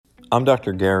I'm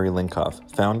Dr. Gary Linkoff,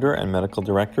 founder and medical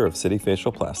director of City Facial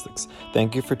Plastics.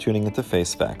 Thank you for tuning into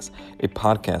Face Facts, a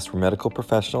podcast where medical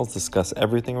professionals discuss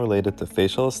everything related to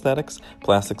facial aesthetics,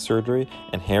 plastic surgery,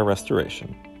 and hair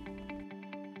restoration.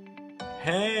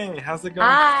 Hey, how's it going?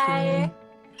 Hi,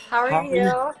 how are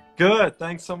you? Good.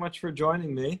 Thanks so much for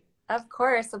joining me. Of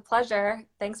course, a pleasure.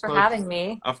 Thanks for So, having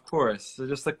me. of course. So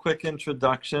just a quick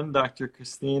introduction, Dr.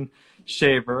 Christine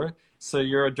Shaver. So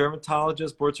you're a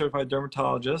dermatologist, board-certified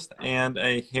dermatologist, and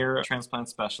a hair transplant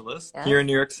specialist here Yes, in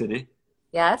New York City.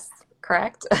 yes,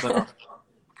 correct. So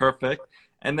perfect.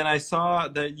 And then I saw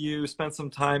that you spent some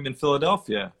time in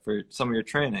Philadelphia for some of your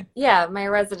training. Yeah, my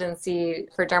residency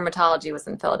for dermatology was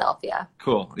in Philadelphia.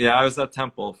 Cool. Yeah, I was at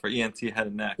Temple for ENT head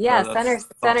and neck. Yeah, That's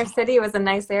Center awesome. City was a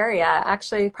nice area.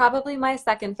 Actually, probably my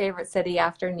second favorite city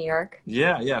after New York.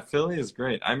 Yeah, Philly is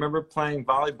great. I remember playing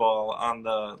volleyball on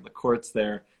the courts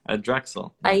there at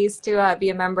Drexel. I used to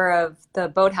be a member of the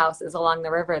boathouses along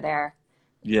the river there.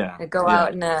 Yeah, I'd go yeah.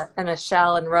 out in a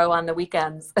shell and row on the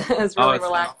weekends. It was Oh, really it's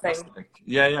relaxing. fantastic.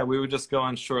 Yeah. We would just go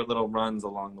on short little runs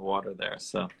along the water there.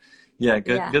 So, yeah,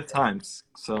 Yeah. good times.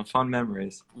 So fun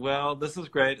memories. Well, this is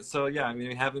great. So, yeah, I mean,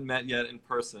 we haven't met yet in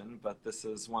person, but this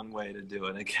is one way to do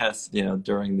it, I guess,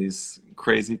 during these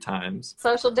crazy times.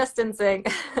 Social distancing.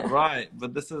 Right.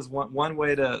 But this is one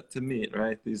way to meet,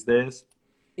 right, these days?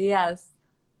 Yes.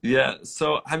 Yeah.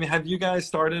 So, I mean, have you guys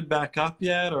started back up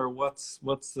yet, or what's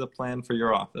the plan for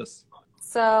your office?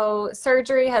 So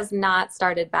surgery has not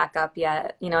started back up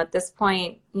yet. At this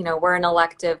point, we're an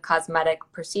elective cosmetic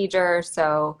procedure,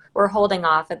 so we're holding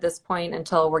off at this point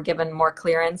until we're given more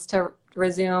clearance to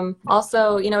resume.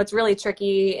 Also, it's really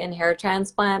tricky in hair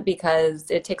transplant because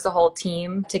it takes a whole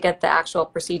team to get the actual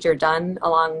procedure done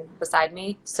along beside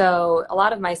me. So a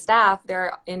lot of my staff,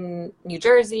 they're in New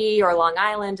Jersey or Long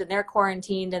Island and they're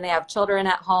quarantined and they have children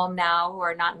at home now who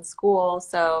are not in school.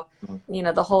 So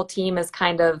the whole team is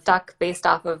kind of stuck based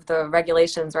off of the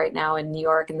regulations right now in New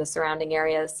York and the surrounding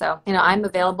areas. So, I'm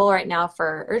available right now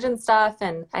for urgent stuff,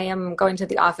 and I am going to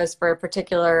the office for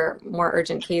particular more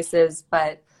urgent cases,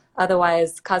 but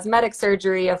otherwise, cosmetic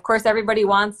surgery, of course, everybody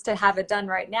wants to have it done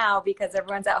right now because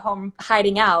everyone's at home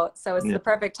hiding out. So it's Yeah. the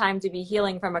perfect time to be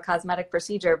healing from a cosmetic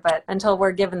procedure. But until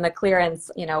we're given the clearance,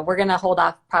 we're going to hold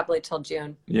off probably till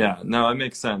June. Yeah, no, that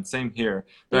makes sense. Same here.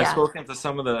 But I've Yeah. spoken to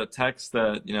some of the techs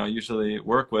that, I usually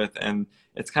work with, and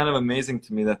it's kind of amazing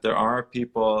to me that there are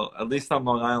people, at least on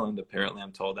Long Island, apparently,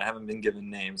 I'm told, I haven't been given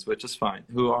names, which is fine,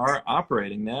 who are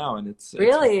operating now, and it's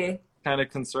Really? kind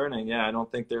of concerning. Yeah, I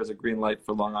don't think there's a green light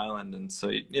for Long Island, and so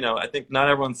I think not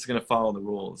everyone's going to follow the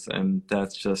rules, and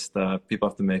that's just people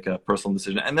have to make a personal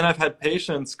decision. And then I've had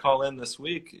patients call in this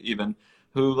week even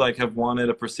who like have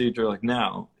wanted a procedure like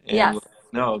now, and Yes.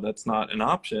 no, that's not an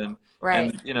option.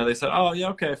 Right. And they said, oh yeah,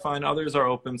 okay, fine, others are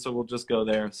open, so we'll just go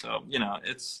there. So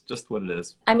it's just what it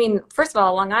is. I mean, first of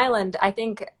all, Long Island, I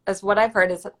think, as what I've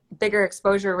heard, is bigger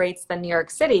exposure rates than New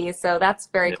York City. So that's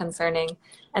very Yeah. concerning.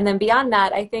 And then beyond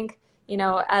that, I think,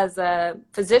 as a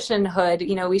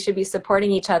physicianhood, we should be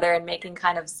supporting each other and making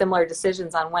kind of similar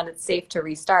decisions on when it's safe to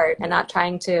restart and not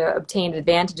trying to obtain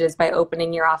advantages by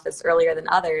opening your office earlier than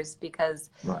others because,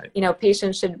 Right.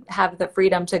 Patients should have the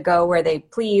freedom to go where they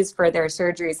please for their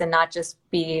surgeries and not just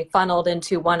be funneled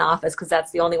into one office because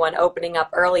that's the only one opening up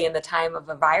early in the time of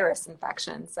a virus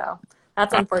infection. So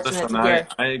that's unfortunate Listen, to hear.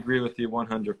 I agree with you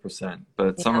 100%,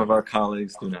 but some Yeah. of our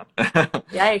colleagues do not.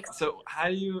 Yikes. So how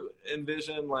do you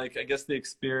envision, like, I guess the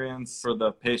experience for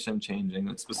the patient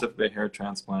changing, specifically hair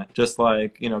transplant, just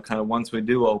like, kind of once we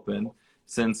do open,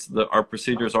 since our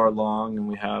procedures are long and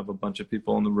we have a bunch of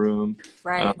people in the room,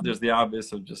 Right. there's the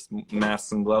obvious of just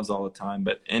masks and gloves all the time,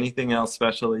 but anything else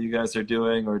special that you guys are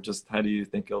doing, or just how do you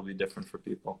think it'll be different for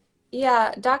people?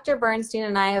 Yeah, Dr. Bernstein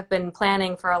and I have been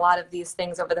planning for a lot of these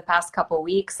things over the past couple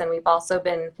weeks, and we've also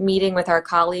been meeting with our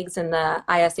colleagues in the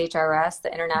ISHRS,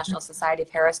 the International Society of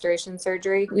Hair Restoration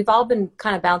Surgery. We've all been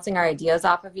kind of bouncing our ideas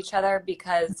off of each other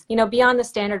because, beyond the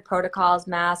standard protocols,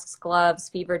 masks, gloves,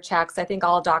 fever checks, I think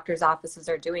all doctors' offices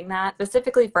are doing that.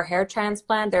 Specifically for hair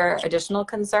transplant, there are additional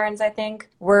concerns, I think.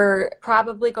 We're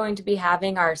probably going to be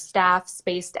having our staff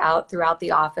spaced out throughout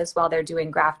the office while they're doing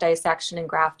graft dissection and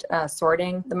graft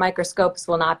sorting. The microscopes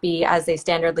will not be as they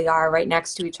standardly are right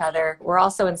next to each other. We're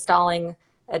also installing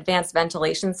advanced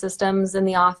ventilation systems in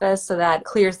the office so that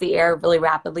clears the air really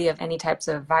rapidly of any types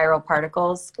of viral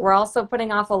particles. We're also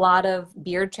putting off a lot of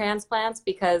beard transplants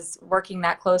because working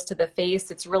that close to the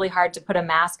face, it's really hard to put a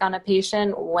mask on a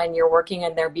patient when you're working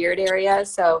in their beard area.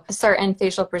 So certain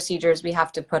facial procedures we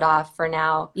have to put off for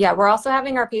now. Yeah, we're also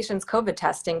having our patients COVID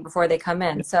testing before they come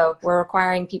in. So we're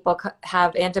requiring people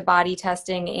have antibody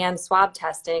testing and swab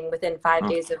testing within 5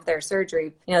 days of their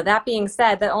surgery. That being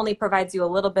said, that only provides you a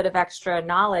little bit of extra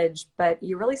knowledge, but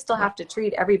you really still have to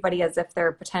treat everybody as if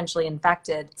they're potentially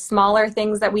infected. Smaller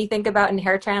things that we think about in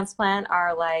hair transplant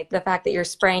are like the fact that you're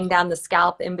spraying down the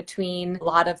scalp in between a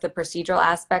lot of the procedural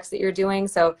aspects that you're doing.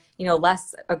 So,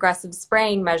 less aggressive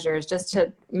spraying measures just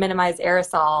to minimize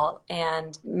aerosol,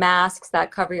 and masks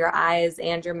that cover your eyes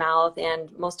and your mouth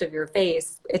and most of your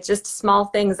face. It's just small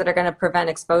things that are going to prevent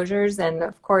exposures. And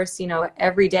of course,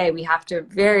 every day we have to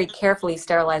very carefully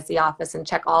sterilize the office and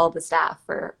check all the staff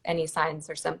for any signs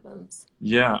or symptoms.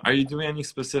 Yeah. Are you doing any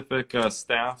specific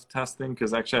staff testing?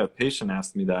 Because actually, a patient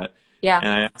asked me that. Yeah. And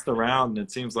I asked around, and it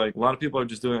seems like a lot of people are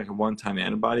just doing like a one-time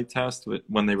antibody test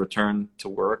when they return to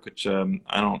work, which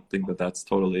I don't think that that's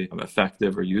totally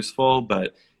effective or useful.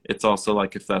 But it's also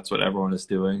like if that's what everyone is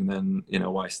doing, then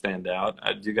why stand out?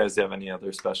 Do you guys have any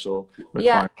other special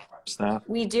requirements for staff?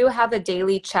 We do have a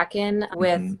daily check-in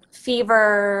with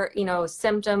fever,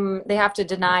 symptom. They have to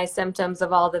deny symptoms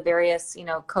of all the various,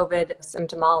 COVID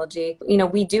symptomology.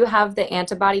 We do have the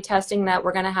antibody testing that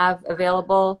we're going to have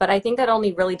available, but I think that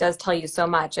only really does tell you so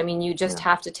much. I mean, you just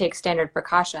have to take standard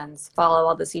precautions, follow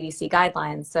all the CDC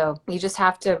guidelines. So you just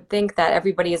have to think that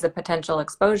everybody is a potential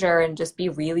exposure and just be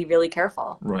really, really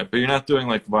careful. Right, but you're not doing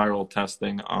like viral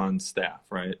testing on staff,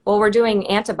 right? Well, we're doing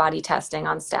antibody testing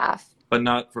on staff. But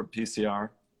not for PCR?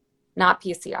 Not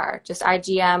PCR, just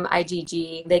IgM,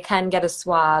 IgG. They can get a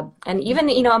swab. And even,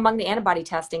 among the antibody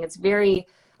testing, it's very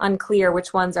unclear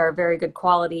which ones are very good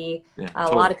quality. Yeah, a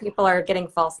lot of people are getting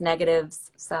false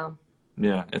negatives, so.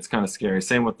 Yeah, it's kind of scary.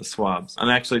 Same with the swabs. I'm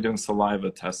actually doing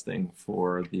saliva testing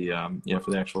for the,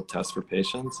 for the actual test for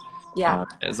patients. Yeah.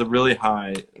 It's a really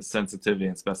high sensitivity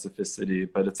and specificity,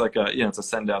 but it's like it's a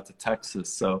send out to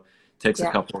Texas, so it takes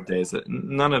a couple of days.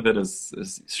 None of it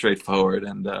is straightforward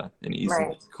and easy.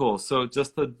 Right. Cool. So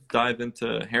just to dive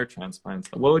into hair transplants,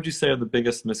 what would you say are the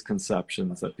biggest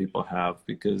misconceptions that people have?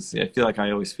 Because I feel like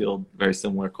I always field very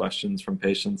similar questions from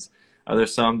patients. Are there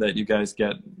some that you guys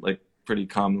get like pretty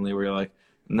commonly where you're like,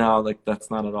 no, like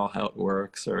that's not at all how it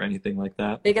works or anything like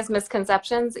that? Biggest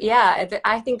misconceptions? Yeah,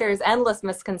 I think there's endless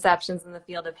misconceptions in the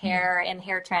field of hair and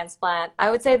hair transplant.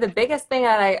 I would say the biggest thing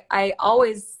that I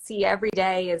always see every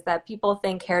day is that people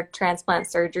think hair transplant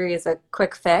surgery is a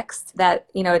quick fix, that,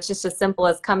 it's just as simple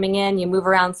as coming in, you move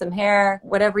around some hair,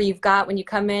 whatever you've got when you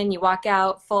come in, you walk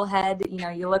out full head,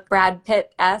 you look Brad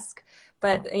Pitt-esque.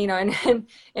 But,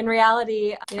 in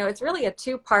reality, it's really a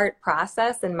two-part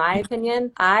process, in my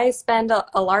opinion. I spend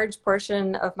a large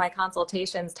portion of my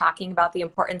consultations talking about the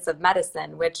importance of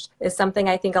medicine, which is something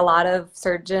I think a lot of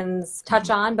surgeons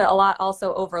touch on, but a lot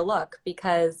also overlook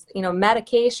because,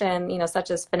 medication,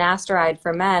 such as finasteride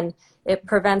for men, it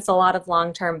prevents a lot of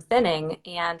long-term thinning.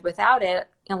 And without it,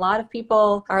 a lot of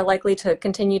people are likely to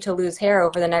continue to lose hair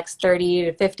over the next 30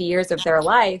 to 50 years of their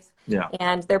life. Yeah.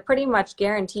 And they're pretty much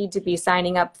guaranteed to be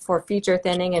signing up for future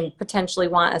thinning and potentially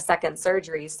want a second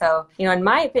surgery. So, in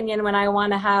my opinion, when I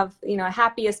want to have,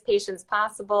 happiest patients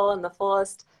possible and the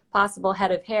fullest possible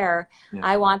head of hair,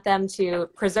 I want them to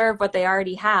preserve what they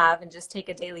already have and just take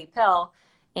a daily pill.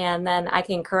 And then I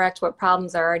can correct what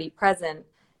problems are already present.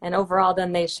 And overall,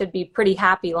 then they should be pretty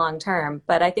happy long term.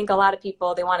 But I think a lot of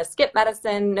people, they want to skip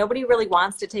medicine. Nobody really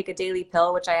wants to take a daily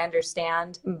pill, which I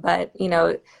understand. But,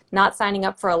 not signing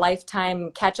up for a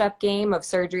lifetime catch-up game of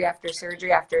surgery after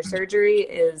surgery after surgery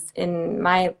is, in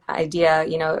my idea,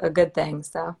 a good thing.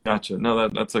 So. Gotcha. No,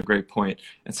 that's a great point.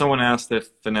 And someone asked if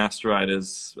finasteride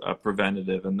is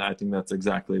preventative, and I think that's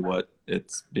exactly what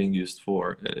it's being used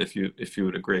for, if you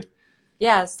would agree.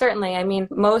 Yeah, certainly. I mean,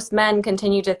 most men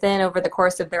continue to thin over the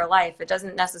course of their life. It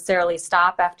doesn't necessarily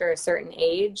stop after a certain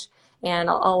age. And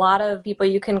a lot of people,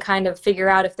 you can kind of figure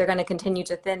out if they're going to continue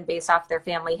to thin based off their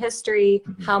family history,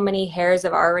 how many hairs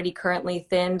have already currently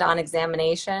thinned on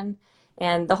examination.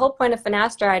 And the whole point of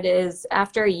finasteride is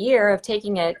after a year of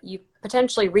taking it, you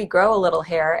potentially regrow a little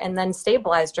hair and then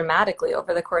stabilize dramatically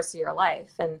over the course of your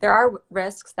life. And there are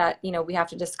risks that, we have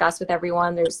to discuss with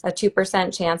everyone. There's a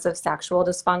 2% chance of sexual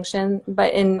dysfunction,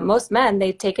 but in most men,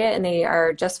 they take it and they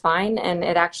are just fine. And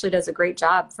it actually does a great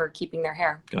job for keeping their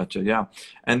hair. Gotcha. Yeah.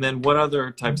 And then what other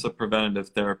types of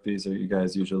preventative therapies are you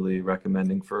guys usually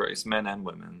recommending for men and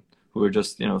women? who are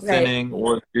just, Right. thinning,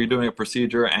 or you're doing a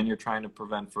procedure and you're trying to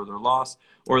prevent further loss,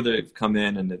 or they've come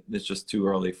in and it's just too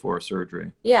early for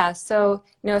surgery. Yeah, so,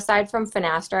 aside from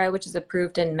finasteride, which is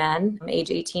approved in men age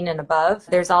 18 and above,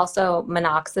 there's also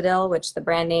minoxidil, which the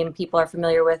brand name people are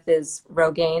familiar with is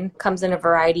Rogaine. Comes in a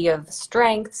variety of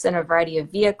strengths and a variety of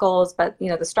vehicles, but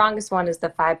the strongest one is the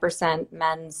 5%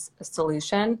 men's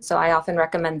solution. So I often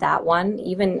recommend that one.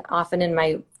 Even often in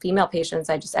my female patients,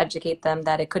 I just educate them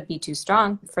that it could be too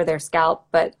strong for their scalp.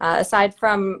 But aside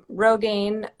from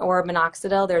Rogaine or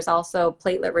minoxidil, there's also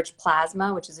platelet-rich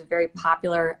plasma, which is a very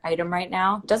popular item right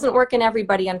now. It doesn't work in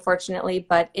everybody, unfortunately,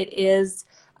 but it is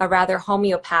a rather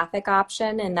homeopathic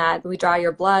option in that we draw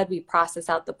your blood, we process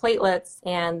out the platelets,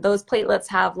 and those platelets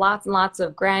have lots and lots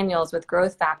of granules with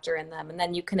growth factor in them. And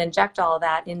then you can inject all of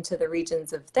that into the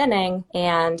regions of thinning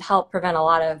and help prevent a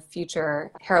lot of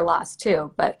future hair loss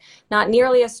too, but not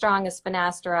nearly as strong as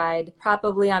finasteride,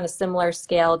 probably on a similar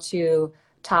scale to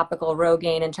topical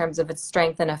Rogaine in terms of its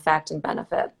strength and effect and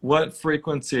benefit. What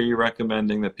frequency are you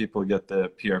recommending that people get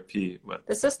the PRP with?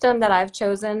 The system that I've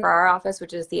chosen for our office,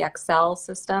 which is the Excel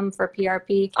system for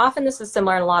PRP, often this is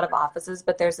similar in a lot of offices,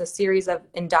 but there's a series of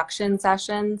induction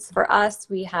sessions. For us,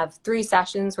 we have 3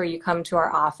 sessions where you come to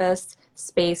our office,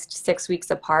 spaced 6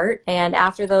 weeks apart. And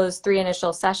after those 3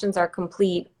 initial sessions are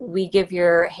complete, we give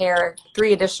your hair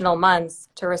 3 additional months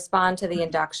to respond to the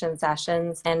induction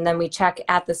sessions. And then we check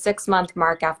at the 6-month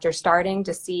mark after starting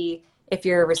to see if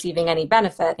you're receiving any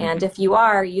benefit. And if you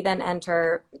are, you then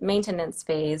enter maintenance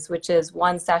phase, which is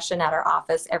 1 session at our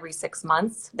office every 6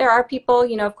 months. There are people,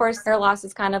 of course, hair loss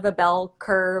is kind of a bell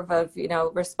curve of,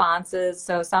 responses.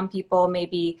 So some people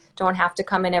maybe don't have to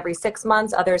come in every 6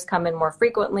 months. Others come in more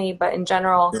frequently. But in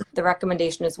general, the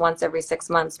recommendation is once every 6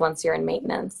 months once you're in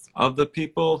maintenance. Of the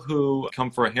people who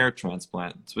come for a hair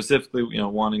transplant, specifically,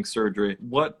 wanting surgery,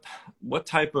 what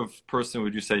type of person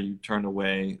would you say you turn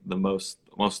away the most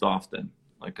often?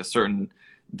 Like a certain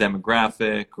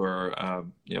demographic, or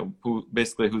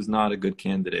who's not a good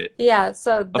candidate? Yeah,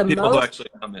 so Of people who actually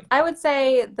come in. I would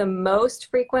say the most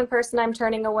frequent person I'm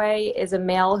turning away is a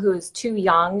male who's too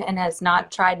young and has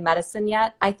not tried medicine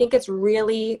yet. I think it's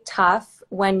really tough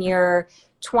when you're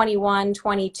 21,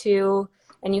 22,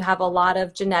 and you have a lot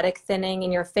of genetic thinning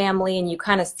in your family, and you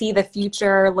kind of see the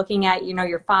future looking at,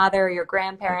 your father, your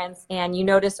grandparents, and you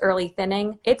notice early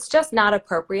thinning. It's just not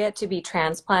appropriate to be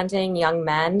transplanting young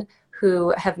men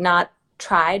who have not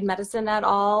tried medicine at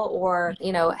all, or,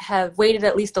 have waited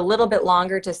at least a little bit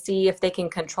longer to see if they can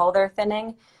control their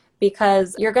thinning,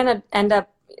 because you're going to end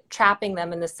up trapping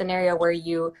them in the scenario where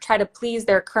you try to please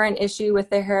their current issue with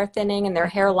their hair thinning and their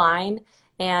hairline,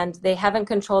 and they haven't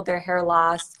controlled their hair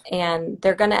loss, and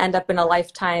they're going to end up in a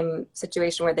lifetime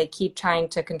situation where they keep trying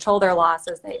to control their loss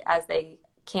as they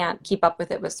can't keep up with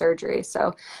it with surgery.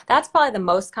 So that's probably the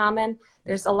most common.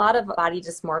 There's a lot of body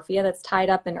dysmorphia that's tied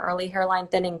up in early hairline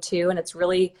thinning too, and it's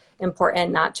really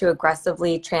important not to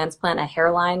aggressively transplant a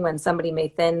hairline when somebody may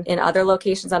thin in other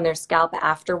locations on their scalp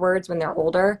afterwards when they're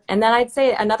older. And then I'd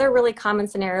say another really common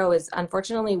scenario is,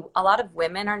 unfortunately, a lot of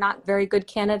women are not very good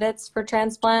candidates for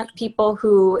transplant. People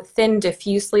who thin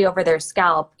diffusely over their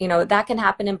scalp, that can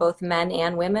happen in both men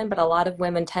and women, but a lot of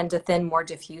women tend to thin more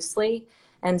diffusely.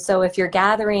 And so if you're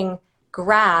gathering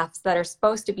grafts that are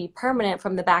supposed to be permanent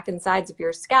from the back and sides of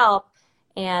your scalp,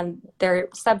 and they're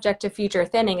subject to future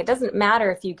thinning, it doesn't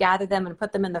matter if you gather them and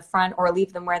put them in the front or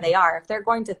leave them where they are. If they're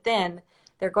going to thin,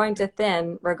 they're going to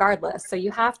thin regardless. So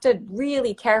you have to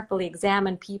really carefully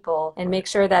examine people and make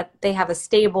sure that they have a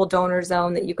stable donor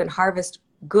zone, that you can harvest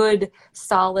good,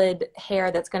 solid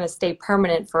hair that's going to stay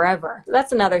permanent forever.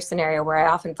 That's another scenario where I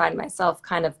often find myself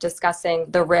kind of discussing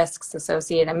the risks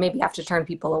associated and maybe have to turn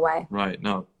people away. Right.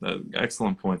 No,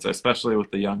 excellent points, especially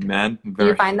with the young men. Do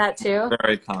you find that too?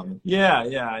 Very common. Yeah.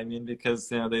 I mean, because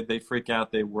they freak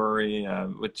out, they worry,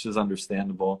 which is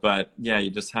understandable. But yeah,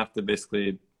 you just have to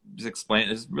basically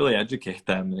just really educate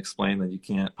them and explain that you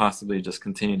can't possibly just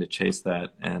continue to chase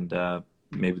that, and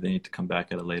maybe they need to come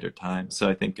back at a later time. So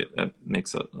I think it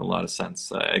makes a lot of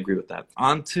sense. I agree with that.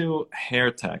 On to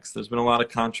hair techs. There's been a lot of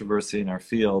controversy in our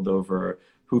field over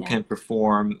who can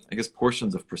perform,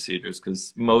 portions of procedures,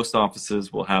 because most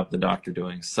offices will have the doctor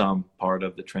doing some part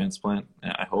of the transplant,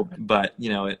 I hope. But,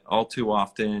 all too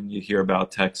often you hear about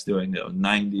techs doing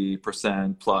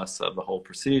 90% plus of the whole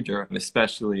procedure,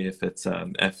 especially if it's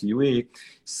FUE.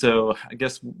 So I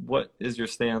guess what is your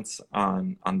stance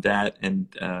on that, and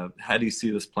how do you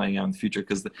see this playing out in the future?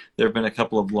 Because there have been a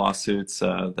couple of lawsuits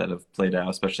that have played out,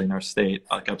 especially in our state,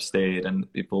 like upstate,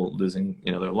 and people losing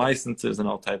their licenses and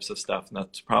all types of stuff, and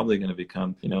that's probably going to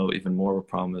become even more of a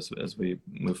problem as we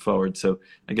move forward. So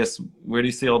I guess, where do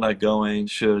you see all that going?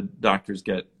 Should doctors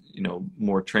get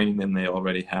more training than they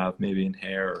already have, maybe in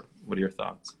hair? What are your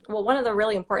thoughts? Well, one of the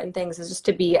really important things is just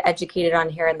to be educated on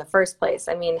hair in the first place.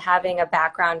 I mean, having a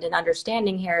background in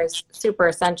understanding hair is super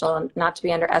essential and not to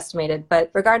be underestimated.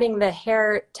 But regarding the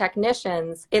hair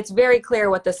technicians, it's very clear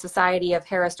what the Society of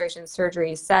Hair Restoration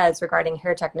Surgery says regarding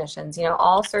hair technicians.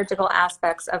 All surgical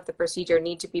aspects of the procedure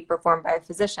need to be performed by a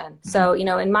physician. So,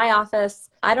 in my office,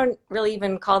 I don't really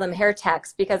even call them hair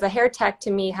techs, because a hair tech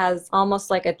to me has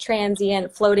almost like a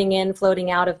transient floating in,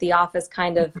 floating out of the office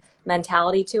kind of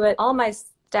mentality to it. All my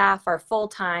staff are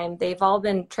full-time. They've all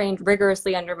been trained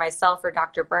rigorously under myself or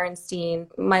Dr. Bernstein.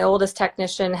 My oldest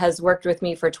technician has worked with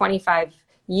me for 25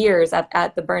 years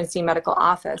at the Bernstein Medical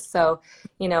Office. So,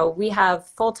 we have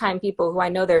full-time people who I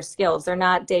know their skills. They're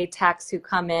not day techs who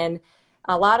come in.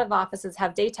 A lot of offices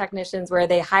have day technicians where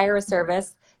they hire a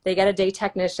service, they get a day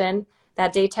technician.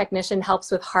 That day technician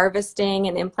helps with harvesting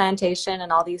and implantation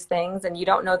and all these things, and you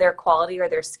don't know their quality or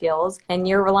their skills, and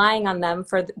you're relying on them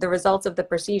for the results of the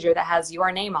procedure that has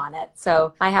your name on it.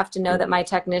 So I have to know that my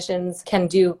technicians can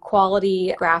do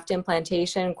quality graft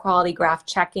implantation, quality graft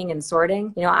checking and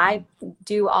sorting. I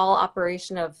do all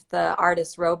operation of the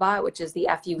ARTAS robot, which is the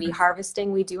FUE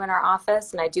harvesting we do in our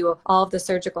office, and I do all of the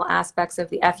surgical aspects of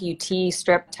the FUT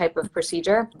strip type of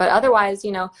procedure. But otherwise,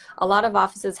 a lot of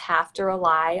offices have to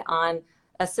rely on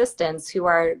assistants who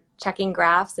are checking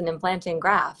grafts and implanting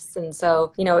grafts. And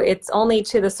so, it's only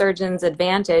to the surgeon's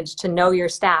advantage to know your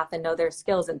staff and know their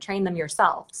skills and train them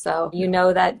yourself. So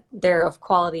that they're of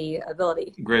quality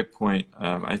ability. Great point.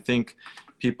 I think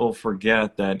people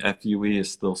forget that FUE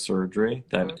is still surgery,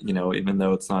 that, even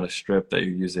though it's not a strip that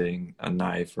you're using a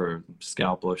knife or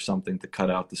scalpel or something to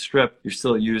cut out the strip, you're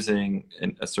still using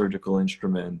a surgical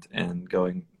instrument and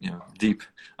going, deep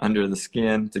under the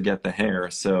skin to get the hair.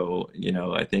 So,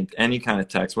 I think any kind of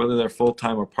techs, whether they're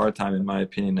full-time or part-time, in my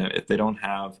opinion, if they don't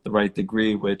have the right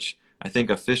degree, which I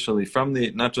think officially from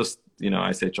not just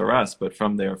ICHRS, but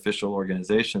from their official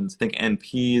organizations, I think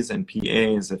NPs and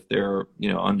PAs, if they're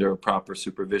under proper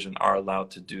supervision, are allowed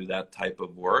to do that type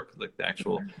of work, like the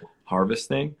actual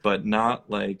harvesting, but not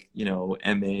like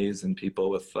MAs and people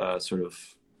with sort of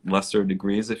lesser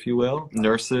degrees, if you will.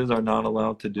 Nurses are not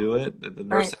allowed to do it. The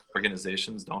nursing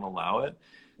organizations don't allow it.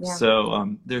 Yeah.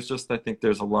 So I think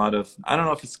there's a lot of, I don't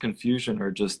know if it's confusion or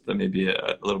just maybe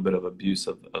a little bit of abuse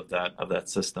of that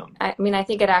system. I mean, I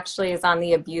think it actually is on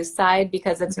the abuse side,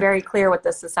 because it's very clear what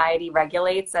the society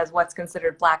regulates as what's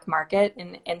considered black market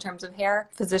in terms of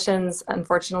hair. Physicians,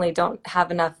 unfortunately, don't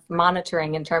have enough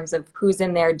monitoring in terms of who's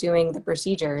in there doing the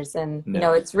procedures. And,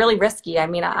 it's really risky. I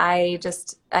mean, I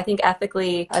think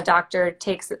ethically, a doctor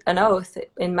takes an oath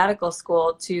in medical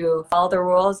school to follow the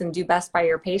rules and do best by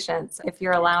your patients. If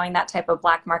you're allowing that type of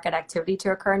black market activity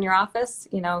to occur in your office,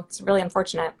 it's really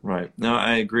unfortunate. Right. No,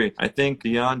 I agree. I think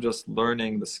beyond just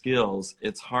learning the skills,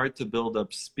 it's hard to build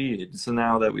up speed. So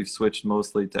now that we've switched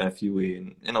mostly to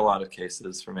FUE in a lot of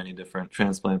cases for many different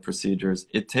transplant procedures,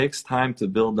 it takes time to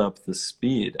build up the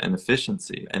speed and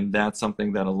efficiency. And that's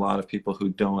something that a lot of people who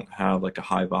don't have like a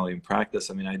high volume practice,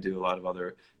 I mean, I do a lot of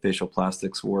other facial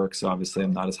plastics work, so obviously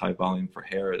I'm not as high volume for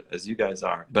hair as you guys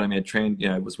are. But I mean, I trained,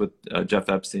 I was with Jeff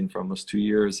Epstein for almost 2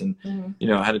 years, and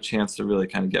I had a chance to really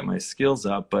kind of get my skills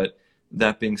up. But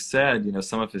that being said,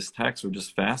 some of his techs were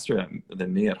just faster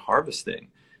than me at harvesting.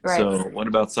 Right. So what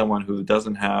about someone who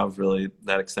doesn't have really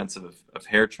that extensive of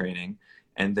hair training,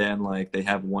 and then like they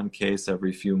have one case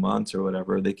every few months or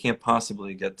whatever? They can't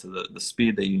possibly get to the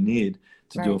speed that you need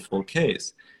to do a full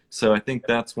case. So I think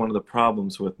that's one of the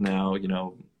problems with now,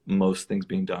 most things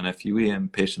being done FUE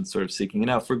and patients sort of seeking it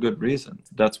out for good reason.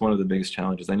 That's one of the biggest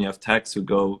challenges. And you have techs who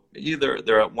go, either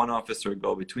they're at one office or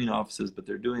go between offices, but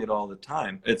they're doing it all the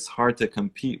time. It's hard to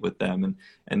compete with them.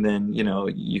 And then,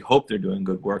 you hope they're doing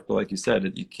good work, but like you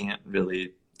said, you can't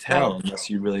really tell unless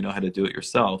you really know how to do it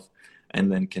yourself, and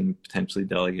then can potentially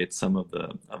delegate some of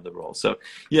the role. So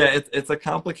yeah, it's a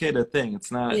complicated thing.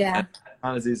 It's not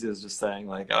as easy as just saying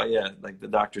like, oh yeah, like the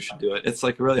doctor should do it. It's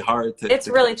like really hard to. It's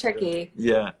really tricky.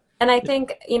 Yeah. And I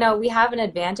think, we have an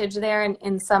advantage there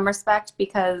in some respect,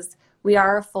 because we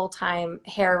are a full-time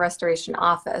hair restoration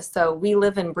office. So we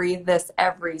live and breathe this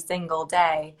every single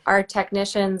day. Our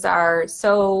technicians are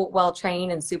so well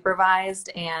trained and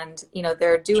supervised, and,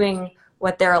 they're doing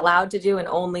what they're allowed to do and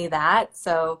only that.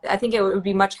 So I think it would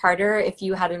be much harder if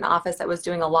you had an office that was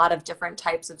doing a lot of different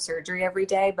types of surgery every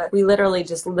day, but we literally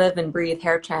just live and breathe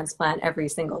hair transplant every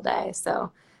single day.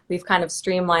 So we've kind of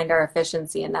streamlined our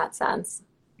efficiency in that sense.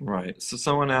 Right. So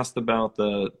someone asked about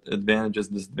the advantages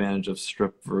and disadvantage of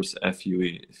strip versus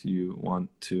FUE, if you want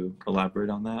to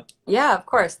elaborate on that. Yeah, of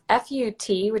course.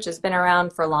 FUT, which has been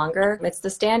around for longer, it's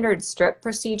the standard strip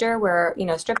procedure where,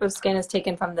 a strip of skin is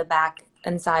taken from the back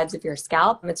and sides of your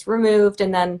scalp. It's removed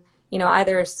and then,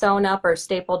 either sewn up or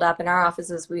stapled up. In our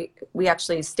offices, we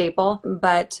actually staple.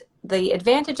 But the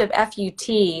advantage of FUT,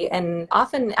 and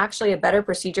often actually a better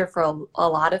procedure for a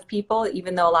lot of people,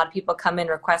 even though a lot of people come in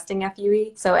requesting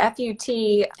FUE. So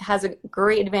FUT has a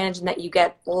great advantage in that you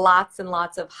get lots and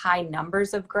lots of high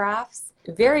numbers of grafts,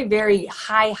 very, very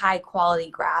high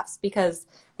quality grafts, because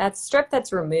that strip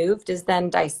that's removed is then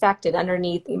dissected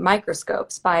underneath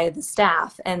microscopes by the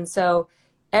staff. And so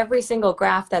every single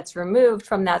graft that's removed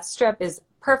from that strip is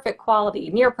perfect quality,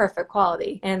 near perfect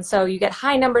quality. And so you get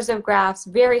high numbers of grafts,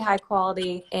 very high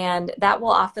quality, and that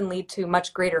will often lead to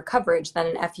much greater coverage than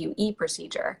an FUE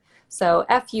procedure. So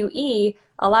FUE,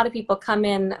 a lot of people come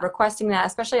in requesting that,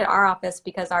 especially at our office,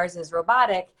 because ours is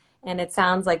robotic and it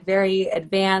sounds like very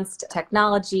advanced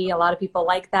technology. A lot of people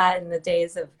like that in the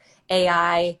days of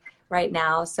AI right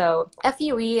now. So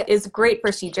FUE is a great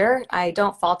procedure. I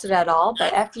don't fault it at all,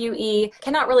 but FUE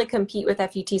cannot really compete with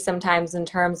FUT sometimes in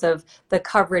terms of the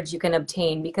coverage you can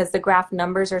obtain, because the graft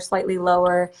numbers are slightly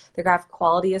lower, the graft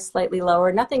quality is slightly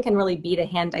lower. Nothing can really beat a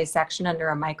hand dissection under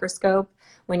a microscope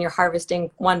when you're harvesting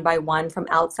one by one from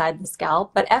outside the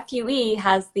scalp. But FUE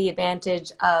has the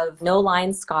advantage of no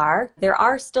line scar. There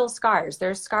are still scars.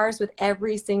 There's scars with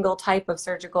every single type of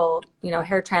surgical,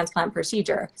 hair transplant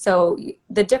procedure. So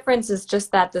the difference is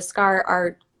just that the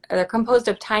scar they're composed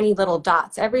of tiny little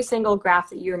dots. Every single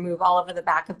graft that you remove all over the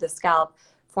back of the scalp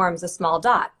forms a small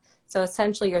dot. So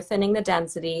essentially you're thinning the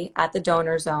density at the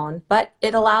donor zone, but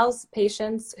it allows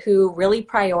patients who really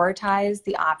prioritize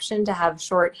the option to have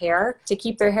short hair to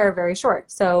keep their hair very short.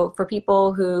 So for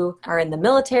people who are in the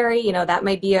military, that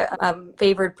might be a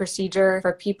favored procedure.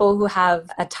 For people who have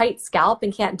a tight scalp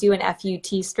and can't do an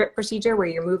FUT strip procedure where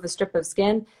you remove a strip of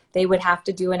skin, they would have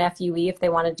to do an FUE if they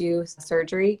want to do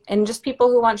surgery. And just people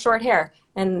who want short hair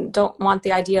and don't want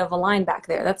the idea of a line back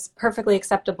there, that's perfectly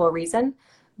acceptable reason.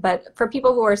 But for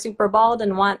people who are super bald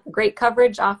and want great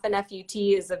coverage, often FUT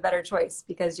is a better choice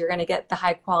because you're going to get the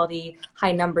high quality,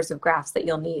 high numbers of grafts that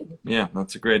you'll need. Yeah,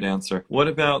 that's a great answer. What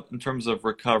about in terms of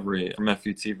recovery from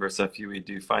FUT versus FUE?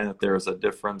 Do you find that there is a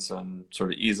difference in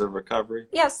sort of ease of recovery?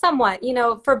 Yeah, somewhat.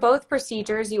 For both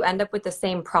procedures, you end up with the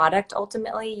same product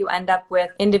ultimately. You end up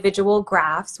with individual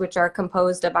grafts, which are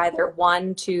composed of either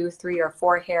 1, 2, 3, or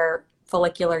 4 hair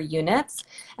follicular units.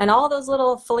 And all those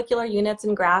little follicular units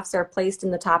and grafts are placed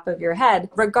in the top of your head.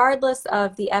 Regardless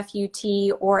of the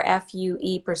FUT or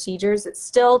FUE procedures, it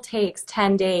still takes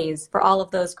 10 days for all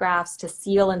of those grafts to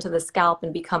seal into the scalp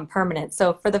and become permanent.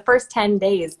 So for the first 10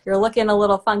 days, you're looking a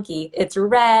little funky. It's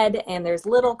red and there's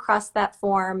little crusts that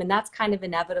form, and that's kind of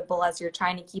inevitable as you're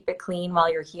trying to keep it clean while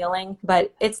you're healing.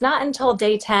 But it's not until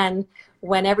day 10,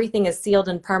 when everything is sealed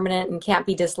and permanent and can't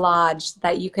be dislodged,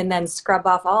 that you can then scrub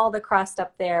off all the crust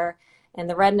up there and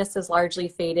the redness is largely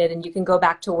faded and you can go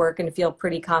back to work and feel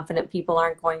pretty confident people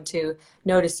aren't going to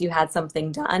notice you had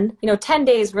something done. 10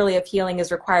 days really of healing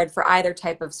is required for either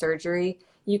type of surgery.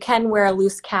 You can wear a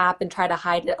loose cap and try to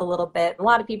hide it a little bit. A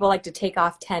lot of people like to take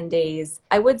off 10 days.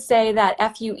 I would say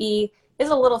that FUE is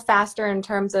a little faster in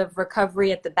terms of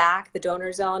recovery at the back, the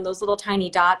donor zone. Those little tiny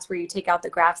dots where you take out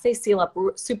the grafts, they seal up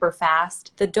super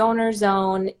fast. The donor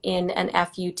zone in an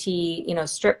FUT,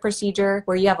 strip procedure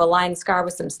where you have a line scar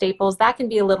with some staples, that can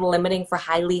be a little limiting for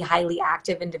highly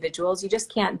active individuals. You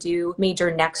just can't do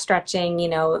major neck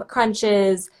stretching,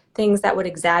 crunches, things that would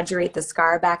exaggerate the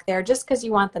scar back there just because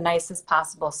you want the nicest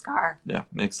possible scar. Yeah,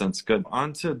 makes sense. Good.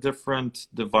 On to different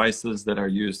devices that are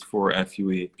used for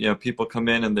FUE. People come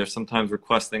in and they're sometimes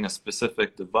requesting a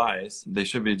specific device. They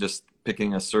should be just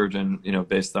picking a surgeon,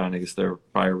 based on, I guess, their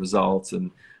prior results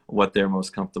and what they're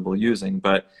most comfortable using.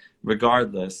 But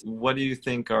regardless, what do you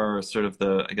think are sort of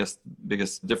the, I guess,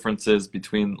 biggest differences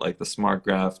between like the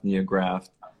SmartGraft, NeoGraft,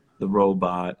 the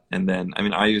robot, and then,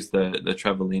 I use the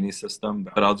Trevolini system,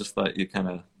 but I'll just let you kind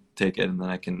of take it and then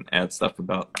I can add stuff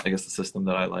about, I guess, the system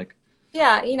that I like.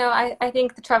 Yeah, I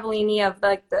think the Trevolini of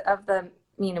the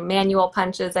manual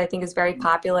punches, I think, is very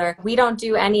popular. We don't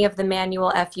do any of the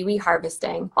manual FUE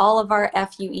harvesting. All of our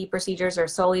FUE procedures are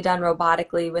solely done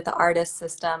robotically with the ARTIS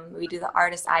system. We do the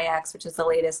ARTIS iX, which is the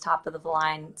latest top of the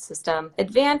line system.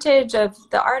 Advantage of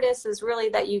the ARTIS is really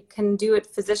that you can do it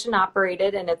physician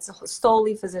operated, and it's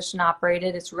solely physician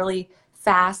operated. It's really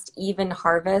fast, even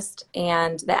harvest,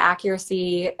 and the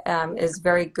accuracy is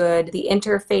very good. The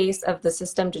interface of the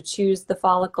system to choose the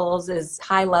follicles is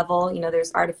high level.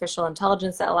 There's artificial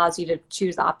intelligence that allows you to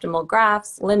choose optimal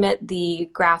grafts, limit the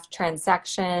graft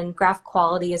transection. Graft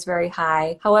quality is very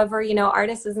high. However,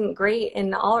 ARTAS isn't great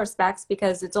in all respects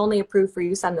because it's only approved for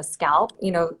use on the scalp.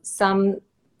 Some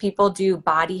people do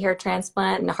body hair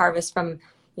transplant and harvest from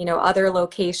other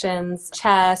locations,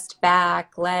 chest,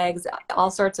 back, legs, all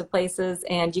sorts of places.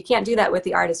 And you can't do that with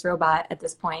the ARTAS robot at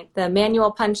this point. The manual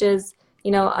punches,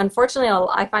 unfortunately,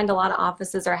 I find a lot of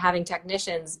offices are having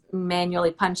technicians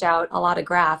manually punch out a lot of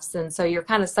grafts. And so you're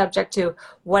kind of subject to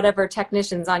whatever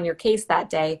technician's on your case that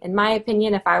day. In my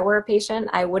opinion, if I were a patient,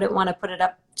 I wouldn't want to put it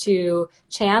up to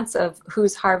chance of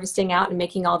who's harvesting out and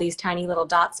making all these tiny little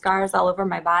dot scars all over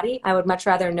my body. I would much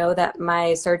rather know that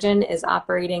my surgeon is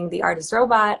operating the ARTAS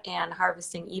robot and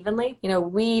harvesting evenly.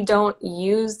 We don't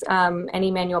use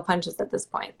any manual punches at this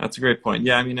point. That's a great point.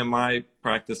 Yeah, in my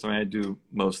practice, I do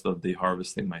most of the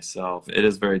harvesting myself. It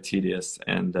is very tedious,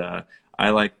 and I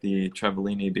like the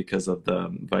Trevolini because of the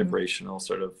vibrational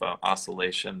sort of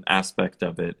oscillation aspect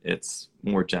of it. It's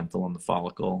more gentle on the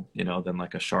follicle, than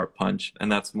like a sharp punch.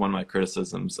 And that's one of my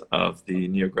criticisms of the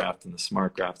NeoGraft and the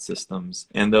SmartGraft systems.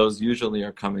 And those usually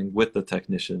are coming with the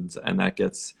technicians, and that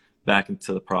gets back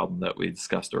into the problem that we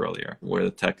discussed earlier, where the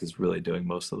tech is really doing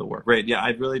most of the work. Great. Yeah, I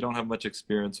really don't have much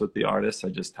experience with the ARTAS. I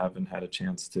just haven't had a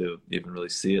chance to even really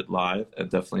see it live.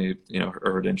 I've definitely,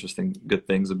 heard interesting, good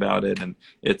things about it, and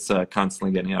it's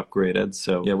constantly getting upgraded.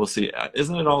 So yeah, we'll see.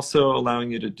 Isn't it also allowing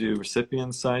you to do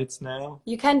recipient sites now?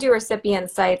 You can do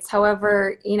recipient sites.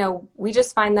 However, we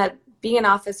just find that being an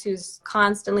office who's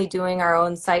constantly doing our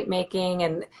own site making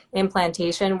and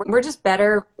implantation, we're just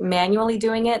better manually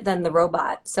doing it than the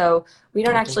robot. So we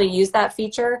don't actually use that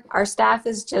feature. Our staff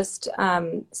is just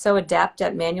so adept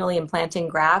at manually implanting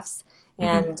grafts.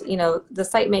 And, the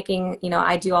site making,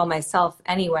 I do all myself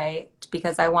anyway,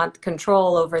 because I want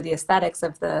control over the aesthetics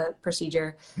of the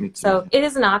procedure. So it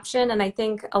is an option. And I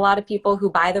think a lot of people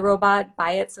who buy the robot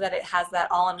buy it so that it has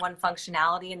that all-in-one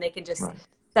functionality and they can just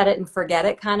set it and forget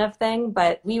it kind of thing.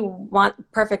 But we want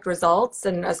perfect results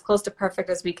and as close to perfect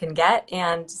as we can get.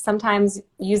 And sometimes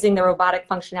using the robotic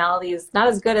functionality is not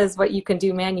as good as what you can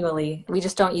do manually. We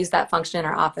just don't use that function in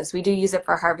our office. We do use it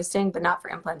for harvesting, but not for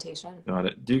implantation. Got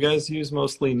it. Do you guys use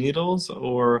mostly needles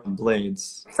or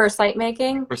blades? For site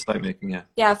making? For site making, yeah.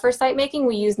 Yeah, for site making,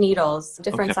 we use needles,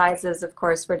 different sizes, of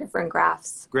course, for different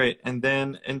grafts. Great. And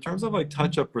then in terms of like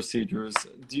touch-up procedures,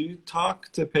 do you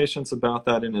talk to patients about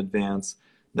that in advance?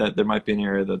 That there might be an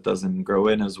area that doesn't grow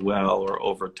in as well, or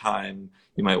over time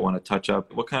you might want to touch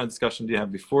up. What kind of discussion do you have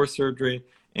before surgery,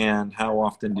 and how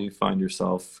often do you find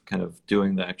yourself kind of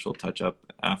doing the actual touch-up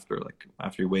after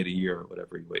you wait a year or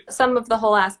whatever you wait? Some of the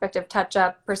whole aspect of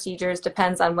touch-up procedures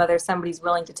depends on whether somebody's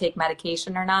willing to take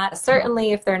medication or not.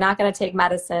 Certainly, if they're not going to take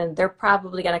medicine, they're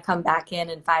probably going to come back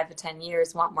in 5 to 10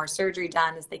 years, want more surgery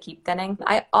done as they keep thinning.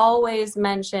 I always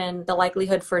mention the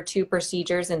likelihood for 2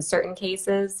 procedures in certain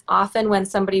cases. Often when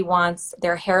somebody wants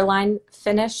their hairline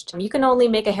finished, you can only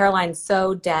make a hairline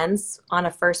so dense on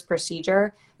a first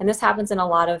procedure. And this happens in a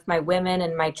lot of my women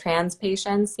and my trans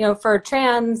patients. For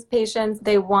trans patients,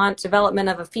 they want development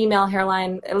of a female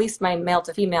hairline, at least my male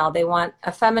to female. They want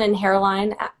a feminine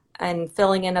hairline and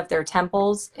filling in of their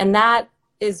temples. And that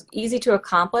is easy to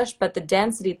accomplish, but the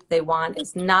density that they want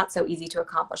is not so easy to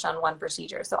accomplish on one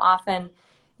procedure. So often,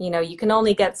 you can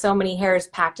only get so many hairs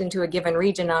packed into a given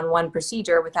region on one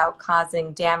procedure without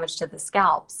causing damage to the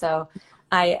scalp. So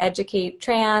I educate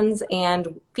trans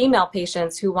and female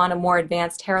patients who want a more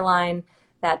advanced hairline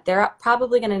that they're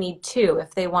probably going to need 2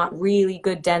 if they want really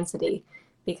good density,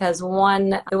 because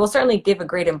one, it will certainly give a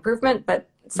great improvement, but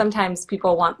sometimes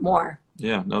people want more.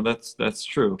 Yeah, no, that's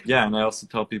true. Yeah, and I also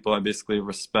tell people I basically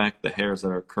respect the hairs that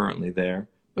are currently there,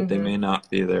 but they may not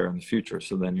be there in the future.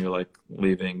 So then you're like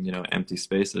leaving, empty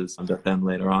spaces that then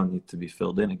later on need to be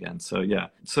filled in again. So yeah.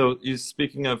 So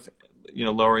speaking of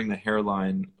lowering the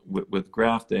hairline with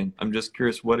grafting, I'm just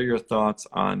curious, what are your thoughts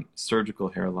on surgical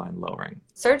hairline lowering?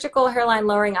 Surgical hairline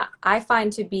lowering, I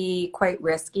find to be quite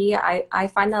risky.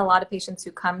 I find that a lot of patients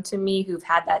who come to me who've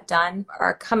had that done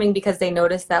are coming because they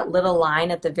notice that little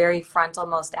line at the very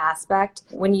frontalmost aspect.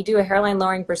 When you do a hairline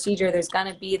lowering procedure, there's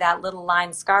going to be that little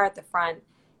line scar at the front,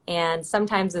 and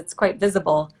sometimes it's quite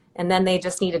visible. And then they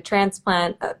just need a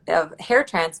hair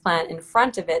transplant in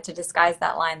front of it to disguise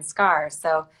that line scar.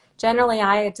 So generally,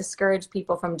 I discourage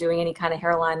people from doing any kind of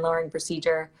hairline lowering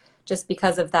procedure just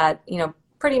because of that,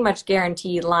 pretty much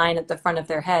guaranteed line at the front of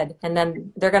their head, and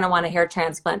then they're going to want a hair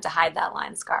transplant to hide that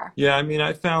line scar. Yeah, I mean,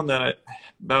 I found that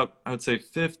I would say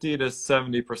 50 to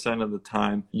 70% of the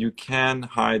time, you can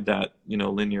hide that,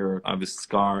 linear obvious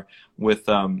scar with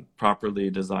properly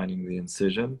designing the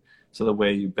incision. So the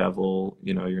way you bevel,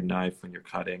 your knife when you're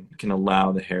cutting can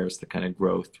allow the hairs to kind of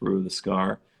grow through the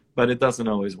scar, but it doesn't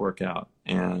always work out.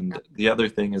 And the other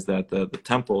thing is that the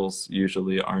temples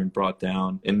usually aren't brought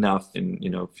down enough in,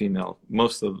 female.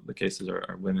 Most of the cases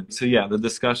are women. So yeah, the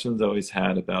discussions always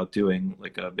had about doing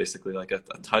basically like a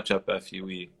touch-up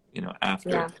FUE,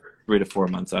 after 3 to 4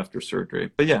 months after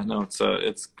surgery. But yeah, no,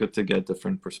 it's good to get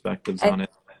different perspectives on it.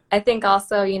 I think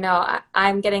also,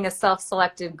 I'm getting a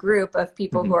self-selected group of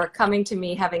people who are coming to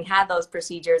me having had those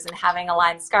procedures and having a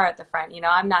line scar at the front.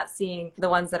 I'm not seeing the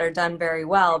ones that are done very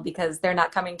well because they're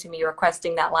not coming to me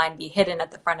requesting that line be hidden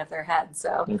at the front of their head.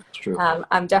 So that's true.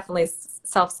 I'm definitely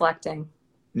self-selecting.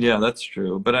 Yeah, that's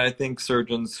true. But I think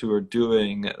surgeons who are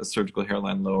doing surgical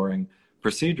hairline lowering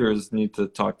procedures need to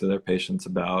talk to their patients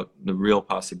about the real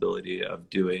possibility of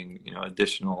doing,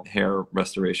 additional hair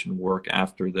restoration work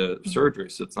after the surgery.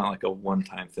 So it's not like a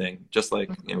one-time thing. Just like,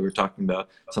 we were talking about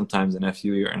sometimes an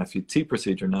FUE or an FUT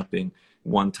procedure not being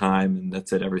one time and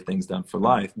that's it, everything's done for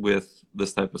life. With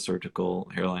this type of surgical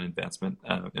hairline advancement,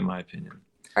 in my opinion.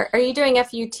 Are you doing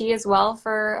FUT as well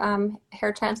for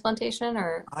hair transplantation,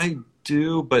 or? I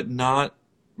do, but not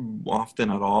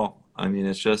often at all. I mean,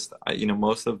 it's just,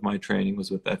 most of my training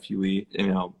was with FUE.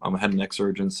 I'm a head and neck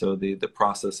surgeon, so the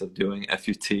process of doing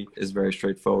FUT is very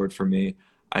straightforward for me.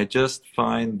 I just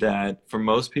find that for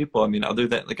most people, I mean, other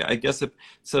than, I guess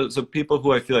so people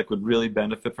who I feel like would really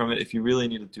benefit from it, if you really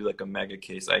need to do a mega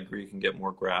case, I agree you can get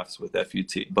more grafts with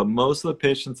FUT. But most of the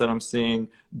patients that I'm seeing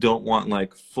don't want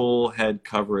full head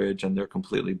coverage and they're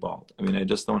completely bald. I mean, I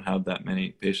just don't have that many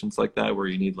patients like that where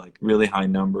you need really high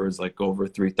numbers, over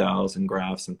 3,000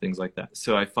 grafts and things like that.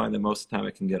 So I find that most of the time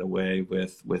I can get away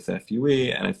with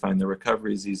FUE, and I find the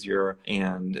recovery is easier,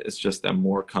 and it's just I'm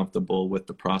more comfortable with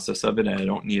the process of it, and I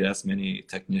don't need as many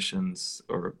technicians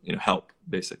or help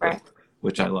basically. Right.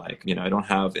 Which I like. I don't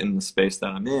have in the space that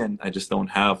I'm in, I just don't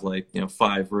have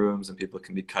 5 rooms and people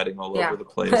can be cutting all over the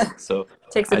place. So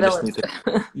takes a village.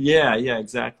 Yeah,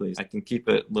 exactly. I can keep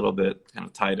it a little bit kind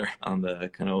of tighter on the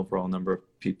kind of overall number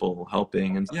of people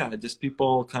helping. And yeah, just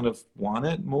people kind of want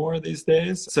it more these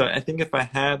days. So I think if I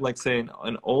had say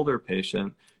an older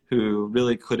patient who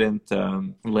really couldn't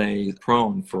lay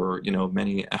prone for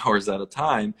many hours at a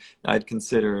time, I'd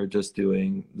consider just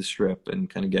doing the strip and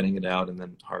kind of getting it out and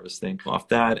then harvesting off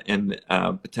that. And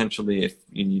potentially, if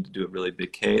you need to do a really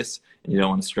big case and you don't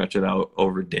want to stretch it out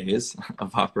over days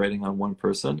of operating on one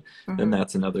person, then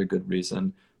that's another good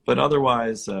reason. But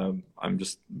otherwise, I'm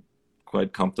just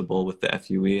quite comfortable with the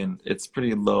FUE, and it's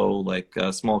pretty low,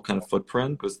 a small kind of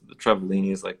footprint, because the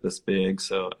Trevolini is this big,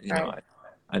 so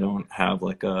I don't have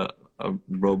a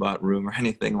robot room or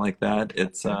anything like that.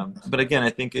 It's but again, I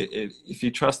think if you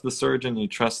trust the surgeon, you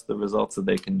trust the results that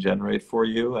they can generate for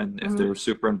you, and if they're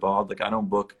super involved, I don't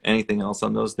book anything else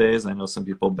on those days. I know some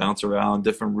people bounce around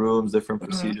different rooms, different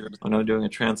procedures. When I'm doing a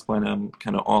transplant, I'm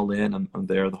kind of all in. I'm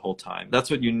there the whole time. That's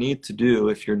what you need to do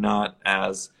if you're not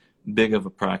as big of a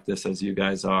practice as you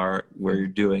guys are, where you're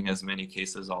doing as many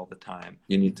cases all the time.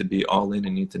 You need to be all in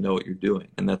and need to know what you're doing,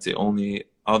 and that's the only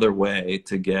other way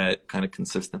to get kind of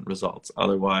consistent results.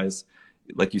 Otherwise,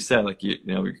 like you said,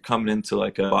 you're coming into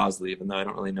a Bosley, even though I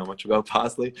don't really know much about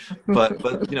Bosley, but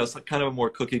it's kind of a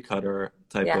more cookie cutter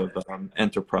type of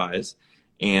enterprise,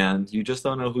 and you just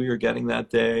don't know who you're getting that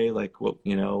day,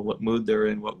 what mood they're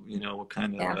in, what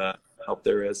kind of help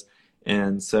there is.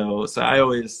 And so I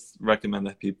always recommend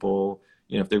that people,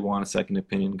 if they want a second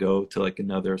opinion, go to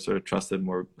another sort of trusted,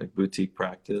 more boutique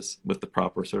practice with the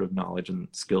proper sort of knowledge and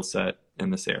skill set in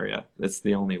this area. It's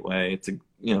the only way to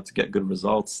get good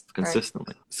results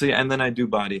consistently. Right. So yeah, and then I do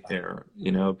body hair,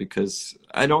 because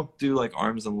I don't do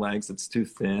arms and legs. It's too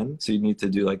thin. So you need to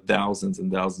do thousands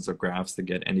and thousands of grafts to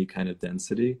get any kind of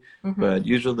density. But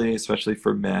usually, especially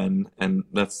for men, and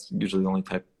that's usually the only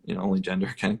type, only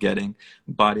gender kind of getting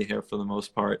body hair for the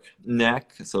most part.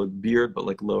 Neck, so beard,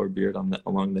 but lower beard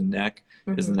along the neck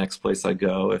is the next place I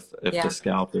go if the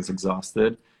scalp is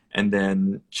exhausted. And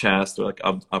then chest or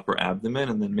upper abdomen,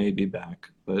 and then maybe back.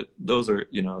 But those are,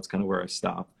 it's kind of where I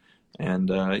stop. And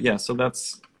so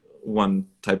that's one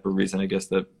type of reason, I guess,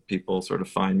 that people sort of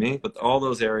find me. But all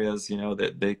those areas,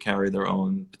 that they carry their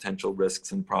own potential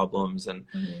risks and problems. And,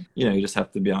 you just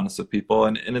have to be honest with people.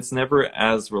 And it's never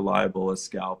as reliable as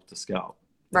scalp to scalp.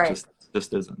 It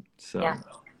just isn't. So.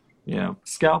 Yeah.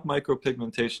 Scalp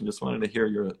micropigmentation, just wanted to hear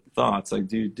your thoughts.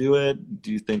 Do you do it?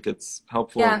 Do you think it's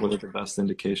helpful? What are the best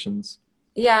indications?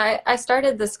 Yeah, I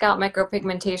started the scalp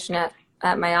micropigmentation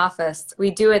at my office.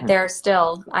 We do it there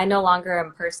still. I no longer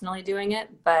am personally doing it,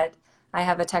 but I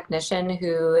have a technician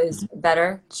who is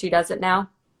better. She does it now.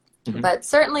 Mm-hmm. But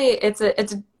certainly it's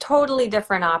a totally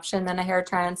different option than a hair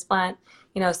transplant.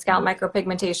 Scalp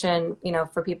micropigmentation,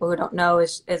 for people who don't know,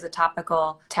 is a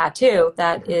topical tattoo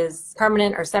that is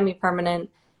permanent or semi-permanent,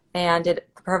 and it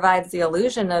provides the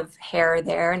illusion of hair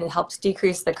there, and it helps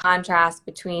decrease the contrast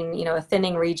between, a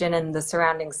thinning region and the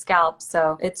surrounding scalp.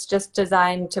 So it's just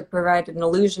designed to provide an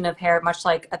illusion of hair, much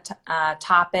like a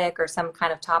topic or some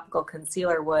kind of topical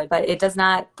concealer would, but it does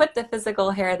not put the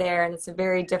physical hair there, and it's a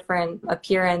very different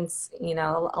appearance. A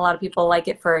lot of people like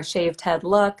it for a shaved head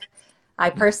look. I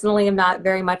personally am not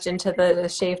very much into the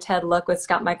shaved head look with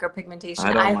scalp micropigmentation.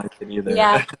 I don't like it either.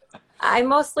 Yeah, I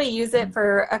mostly use it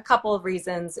for a couple of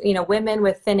reasons. Women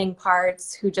with thinning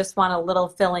parts who just want a little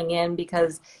filling in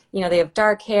because, they have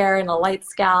dark hair and a light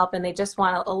scalp and they just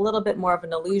want a little bit more of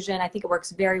an illusion. I think it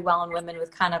works very well in women with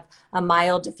kind of a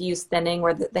mild diffuse thinning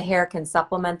where the hair can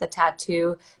supplement the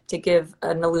tattoo to give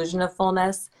an illusion of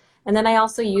fullness. And then I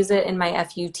also use it in my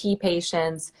FUT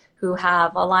patients who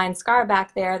have a line scar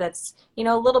back there that's,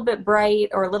 a little bit bright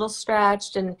or a little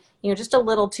stretched and, just a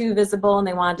little too visible and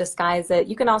they want to disguise it.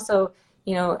 You can also,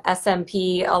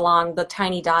 SMP along the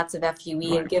tiny dots of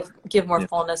FUE and give more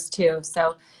fullness too.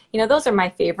 So, those are my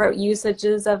favorite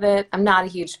usages of it. I'm not a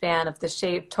huge fan of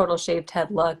the total shaved head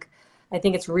look. I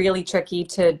think it's really tricky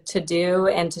to do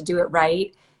and to do it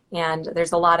right. And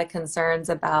there's a lot of concerns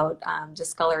about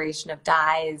discoloration of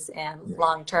dyes and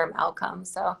long-term outcomes.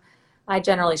 So I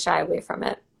generally shy away from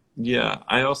it. Yeah,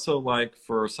 I also like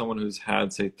for someone who's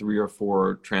had, say, 3 or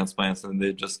 4 transplants and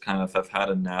they just kind of have had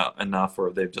enough or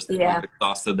they've just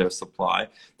exhausted their supply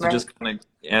to just kind of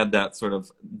add that sort of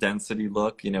density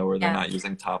look, where they're not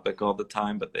using topic all the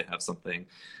time, but they have something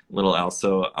little else.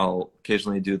 So I'll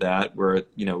occasionally do that where,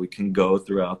 we can go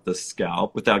throughout the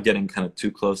scalp without getting kind of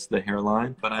too close to the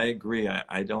hairline. But I agree.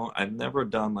 I've never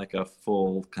done like a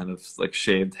full kind of like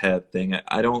shaved head thing.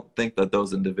 I don't think that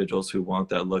those individuals who want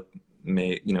that look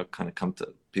may kind of come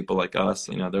to people like us.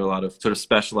 There are a lot of sort of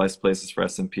specialized places for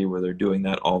SMP where they're doing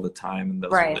that all the time, and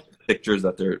those are the pictures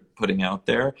that they're putting out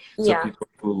there. So people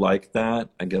who like that,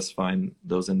 I guess, find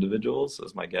those individuals,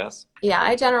 is my guess. Yeah,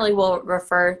 I generally will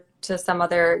refer to some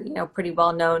other pretty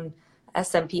well-known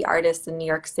SMP artists in New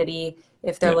York City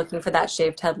if they're looking for that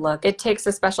shaved head look. It takes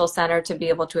a special center to be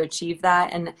able to achieve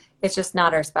that, and it's just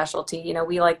not our specialty.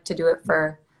 We like to do it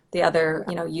for the other,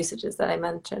 usages that I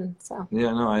mentioned. So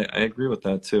yeah, no, I agree with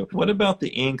that too. What about the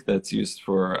ink that's used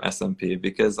for SMP?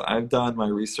 Because I've done my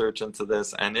research into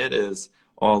this and it is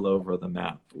all over the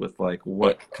map with like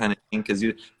what kind of ink is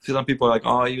used. Some people are like,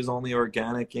 oh, I use only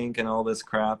organic ink and all this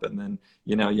crap. And then,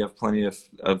 you have plenty of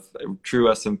true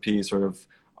SMP sort of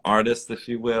artists, if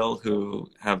you will, who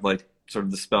have like sort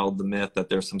of dispelled the myth that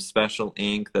there's some special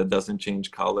ink that doesn't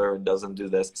change color and doesn't do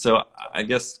this. So I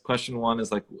guess question one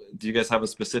is like, do you guys have a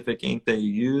specific ink that you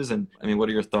use? And I mean, what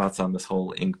are your thoughts on this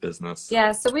whole ink business?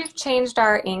 Yeah, so we've changed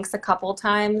our inks a couple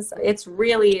times. It's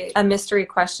really a mystery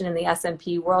question in the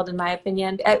SMP world, in my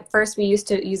opinion. At first, we used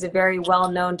to use a very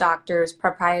well-known doctor's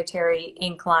proprietary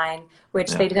ink line,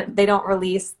 which they don't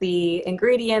release the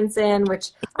ingredients in,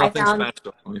 which I found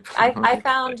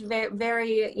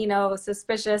very,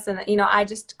 suspicious, and I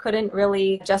just couldn't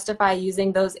really justify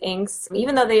using those inks,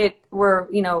 even though they were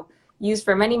used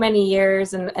for many, many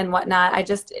years and whatnot. I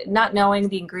just, not knowing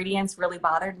the ingredients really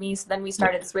bothered me. So then we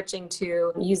started switching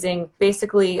to using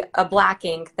basically a black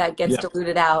ink that gets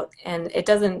diluted out, and it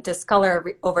doesn't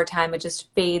discolor over time. It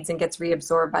just fades and gets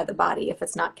reabsorbed by the body if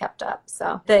it's not kept up.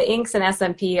 So the inks in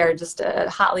SMP are just a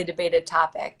hotly debated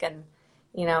topic. And,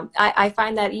 I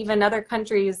find that even other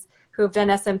countries who have done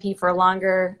SMP for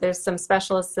longer, there's some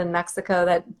specialists in Mexico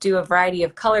that do a variety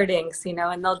of colored inks,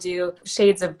 and they'll do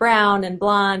shades of brown and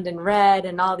blonde and red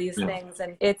and all these things.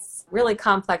 And it's really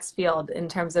complex field in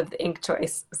terms of the ink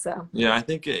choice. So yeah, I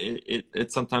think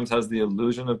it sometimes has the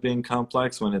illusion of being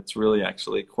complex when it's really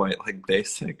actually quite like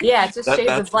basic. Yeah, it's just shades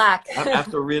of black.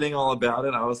 After reading all about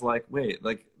it, I was like, wait,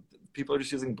 like people are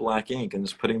just using black ink and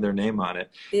just putting their name on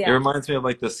it. It reminds me of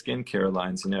like the skincare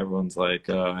lines, everyone's like,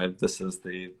 this is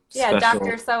the special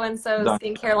Dr. So-and-so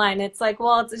skincare line. It's like,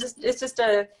 well, it's just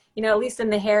a, at least in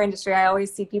the hair industry, I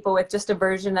always see people with just a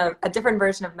different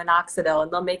version of minoxidil,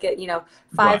 and they'll make it,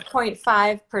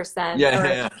 5.5% or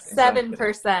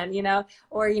 7%,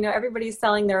 or, everybody's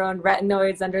selling their own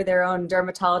retinoids under their own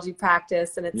dermatology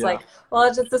practice. And it's like, well,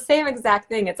 it's just the same exact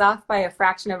thing. It's off by a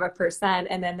fraction of a percent.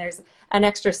 And then there's an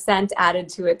extra cent added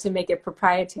to it to make it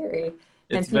proprietary.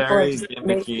 and It's people are very just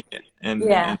make, gimmicky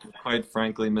yeah. and quite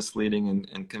frankly misleading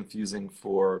and confusing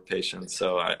for patients.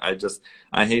 So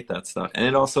I hate that stuff. And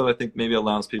it also I think maybe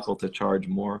allows people to charge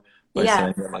more by Yeah.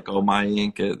 saying that like, oh, my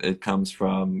ink it comes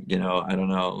from, I don't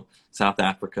know, South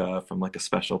Africa from like a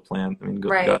special plant. I mean, go,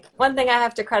 Right. One thing I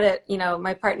have to credit,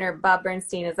 my partner Bob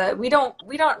Bernstein is that we don't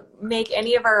make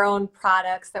any of our own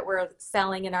products that we're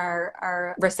selling in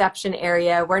our reception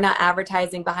area. We're not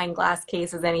advertising behind glass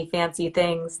cases any fancy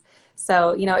things.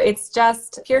 So, it's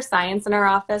just pure science in our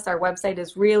office. Our website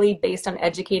is really based on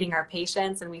educating our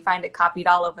patients, and we find it copied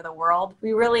all over the world.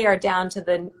 We really are down to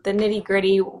the nitty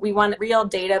gritty. We want real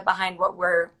data behind what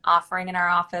we're offering in our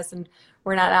office, and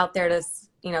we're not out there to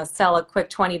sell a quick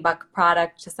 $20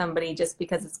 product to somebody just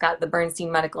because it's got the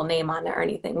Bernstein medical name on it or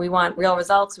anything. We want real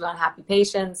results. We want happy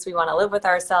patients. We want to live with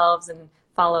ourselves and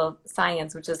follow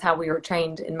science, which is how we were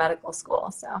trained in medical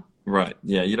school. So right.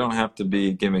 Yeah, you don't have to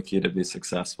be gimmicky to be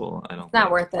successful, I don't it's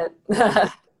not think. worth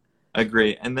it.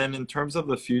 Agree. And then in terms of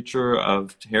the future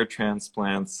of hair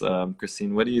transplants,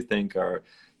 Christine, what do you think are,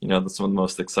 some of the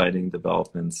most exciting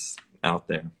developments out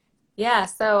there? Yeah,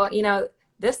 so,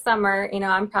 this summer,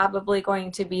 I'm probably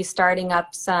going to be starting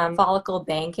up some follicle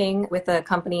banking with a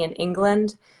company in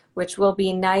England, which will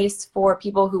be nice for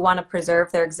people who want to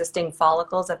preserve their existing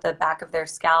follicles at the back of their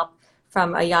scalp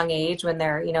from a young age when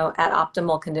they're, at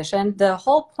optimal condition. The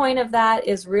whole point of that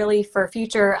is really for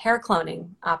future hair cloning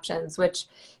options, which,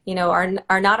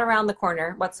 are not around the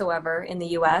corner whatsoever in the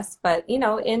US, but,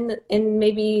 in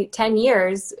maybe 10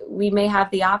 years, we may have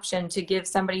the option to give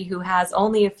somebody who has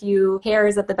only a few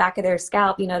hairs at the back of their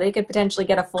scalp, they could potentially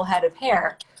get a full head of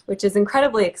hair, which is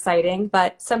incredibly exciting.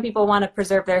 But some people want to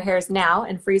preserve their hairs now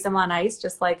and freeze them on ice,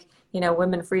 just like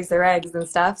women freeze their eggs and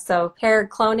stuff. So hair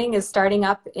cloning is starting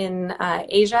up in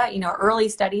Asia. Early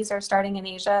studies are starting in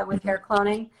Asia with hair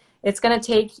cloning. It's going to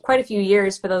take quite a few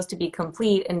years for those to be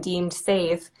complete and deemed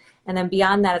safe. And then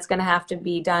beyond that, it's going to have to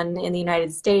be done in the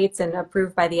United States and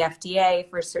approved by the FDA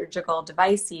for surgical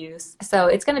device use. So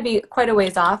it's going to be quite a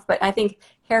ways off, but I think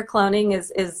hair cloning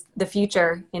is the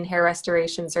future in hair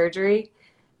restoration surgery.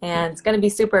 And it's going to be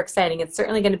super exciting. It's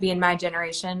certainly going to be in my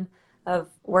generation of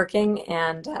working,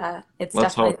 and it's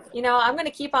Let's definitely, hope. I'm going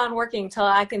to keep on working till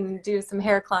I can do some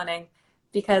hair cloning,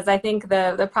 because I think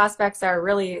the prospects are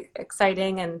really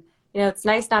exciting. And it's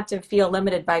nice not to feel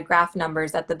limited by graft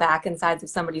numbers at the back and sides of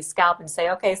somebody's scalp and say,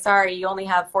 okay, sorry, you only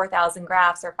have 4,000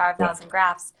 grafts or Yeah. 5,000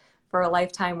 grafts for a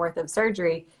lifetime worth of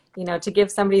surgery. To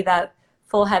give somebody that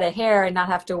full head of hair and not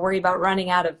have to worry about running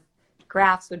out of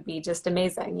grafts would be just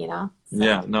amazing. So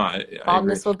Yeah, no, I agree.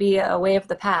 baldness will be a way of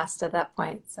the past at that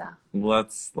point. So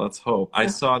Let's hope. I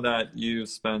saw that you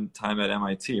spent time at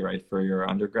MIT, right, for your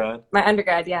undergrad. my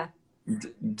undergrad, yeah.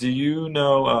 Do you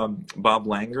know Bob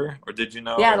Langer, or did you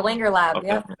Yeah, the know? Langer Lab, Okay,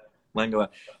 yep. Langer.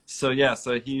 So yeah,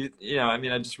 so he, I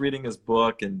mean, I'm just reading his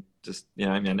book and just,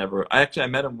 I mean, I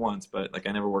met him once, but like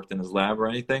I never worked in his lab or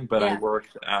anything, but I Yeah.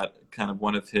 worked at kind of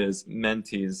one of his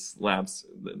mentees' labs.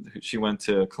 She went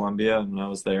to Columbia, and when I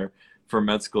was there for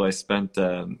med school, I spent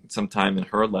some time in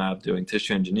her lab doing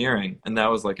tissue engineering, and that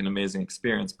was like an amazing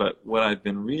experience. But what I've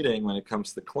been reading when it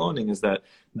comes to cloning is that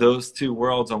those two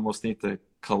worlds almost need to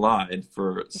collide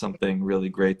for something really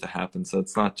great to happen. So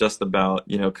it's not just about,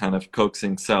 kind of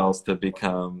coaxing cells to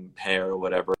become hair or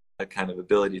whatever, that kind of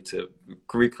ability to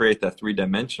recreate that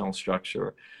three-dimensional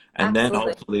structure. And then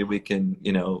Absolutely. hopefully we can,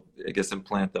 I guess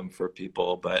implant them for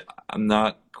people. But I'm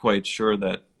not quite sure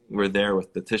that we're there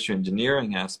with the tissue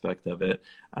engineering aspect of it.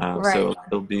 So Right.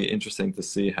 it'll be interesting to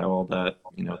see how all that,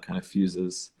 kind of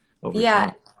fuses over Yeah.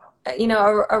 time.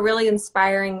 A really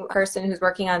inspiring person who's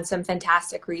working on some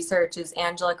fantastic research is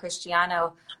Angela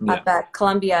Cristiano Yeah, up at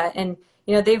Columbia. And,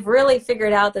 they've really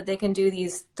figured out that they can do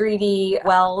these 3D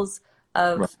wells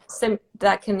right.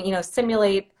 that can,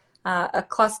 simulate a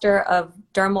cluster of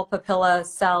dermal papilla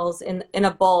cells in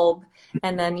a bulb,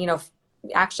 and then,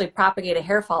 actually propagate a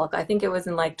hair follicle. I think it was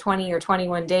in like 20 or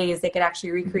 21 days they could actually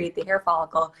recreate the hair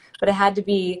follicle, but it had to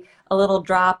be a little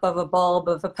drop of a bulb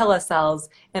of papilla cells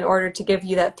in order to give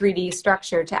you that 3D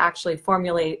structure to actually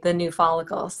formulate the new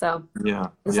follicle. So Yeah,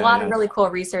 there's a yeah, lot of yeah. really cool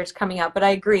research coming out, but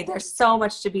I agree, there's so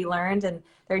much to be learned, and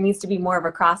there needs to be more of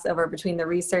a crossover between the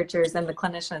researchers and the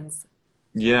clinicians.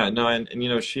 Yeah, no, and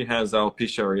she has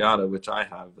alopecia areata, which I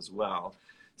have as well.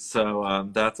 So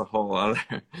that's a whole other.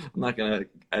 I'm not gonna.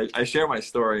 I share my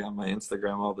story on my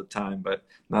Instagram all the time, but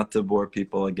not to bore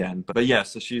people again. But yeah,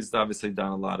 so she's obviously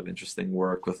done a lot of interesting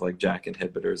work with like JAK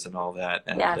inhibitors and all that.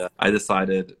 And Yes. I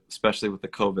decided, especially with the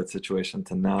COVID situation,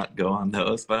 to not go on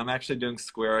those. But I'm actually doing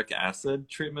squaric acid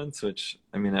treatments, which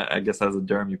I mean, I guess as a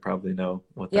derm, you probably know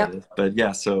what Yep. that is. But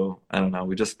yeah, so I don't know.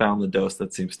 We just found the dose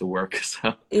that seems to work.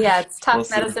 So Yeah, it's we'll tough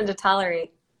see. medicine to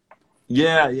tolerate.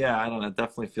 Yeah, yeah, I don't know. It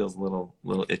definitely feels a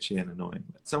little itchy and annoying.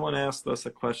 Someone asked us a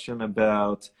question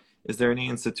about, is there any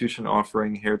institution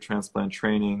offering hair transplant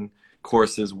training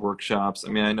courses, workshops?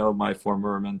 I mean, I know my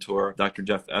former mentor, Dr.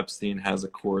 Jeff Epstein, has a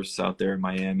course out there in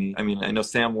Miami. I mean, I know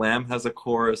Sam Lam has a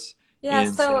course Yeah,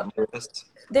 in so St. Louis.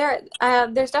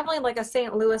 there's definitely like a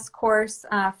St. Louis course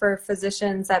for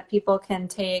physicians that people can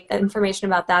take. Information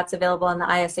about that's available on the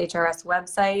ISHRS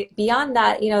website. Beyond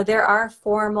that, there are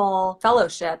formal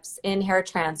fellowships in hair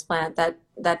transplant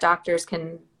that doctors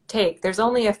can take. There's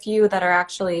only a few that are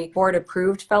actually board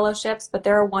approved fellowships, but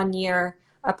they're a 1 year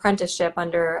apprenticeship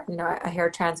under a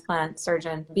hair transplant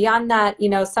surgeon. Beyond that,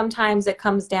 sometimes it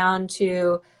comes down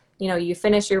to you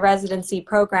finish your residency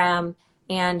program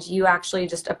and you actually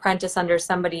just apprentice under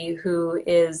somebody who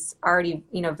is already,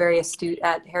 very astute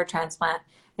at hair transplant.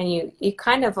 And you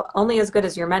kind of only as good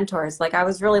as your mentors. Like I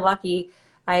was really lucky.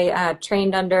 I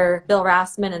trained under Bill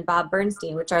Rassman and Bob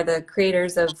Bernstein, which are the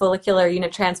creators of follicular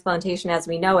unit transplantation as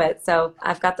we know it. So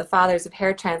I've got the fathers of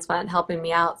hair transplant helping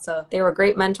me out. So they were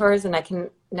great mentors, and I can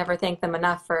never thank them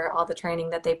enough for all the training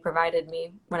that they provided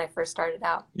me when I first started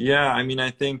out. Yeah, I mean,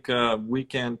 I think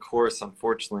weekend course,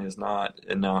 unfortunately, is not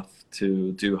enough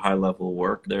to do high level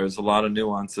work. There's a lot of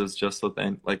nuances, just with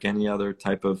like any other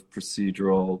type of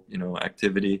procedural,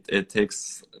 activity. It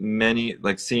takes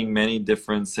seeing many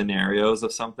different scenarios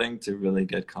of something to really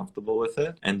get comfortable with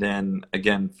it. And then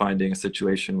again, finding a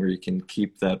situation where you can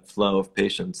keep that flow of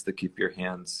patients to keep your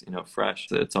hands, fresh.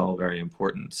 It's all very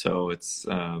important. So it's,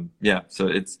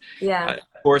 Yeah.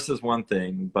 course is one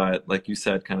thing, but like you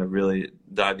said, kind of really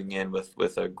diving in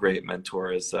with a great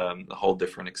mentor is a whole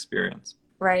different experience.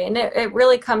 Right. And it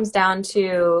really comes down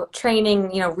to training,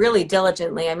 really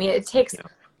diligently. I mean, it takes,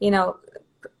 Yeah.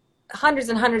 Hundreds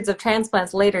and hundreds of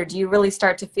transplants later, do you really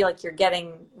start to feel like you're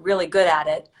getting really good at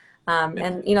it?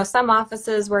 And, some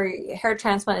offices where hair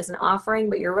transplant is an offering,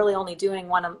 but you're really only doing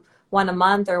one a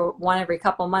month or one every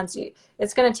couple months,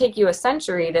 it's going to take you a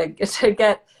century to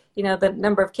get the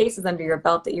number of cases under your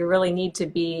belt that you really need to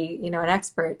be, an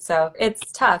expert. So it's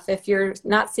tough. If you're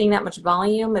not seeing that much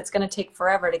volume, it's going to take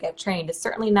forever to get trained. It's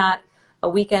certainly not a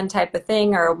weekend type of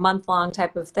thing or a month-long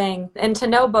type of thing. And to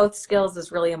know both skills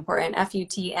is really important,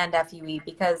 FUT and FUE,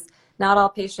 because not all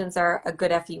patients are a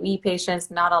good FUE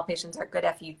patients. Not all patients are good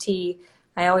FUT.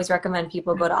 I always recommend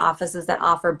people go to offices that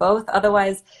offer both.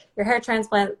 Otherwise, your hair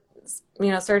transplant,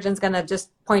 surgeon's going to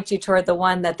just point you toward the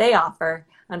one that they offer,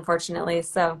 unfortunately.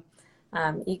 So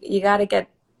you got to get,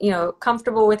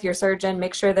 comfortable with your surgeon,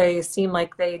 make sure they seem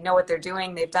like they know what they're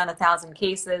doing. They've done 1,000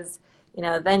 cases,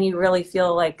 then you really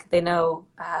feel like they know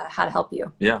how to help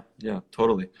you. Yeah,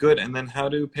 totally. Good. And then how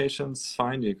do patients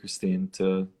find you, Christine,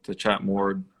 to chat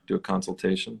more, do a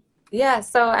consultation? Yeah,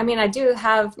 so I do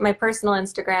have my personal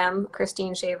Instagram,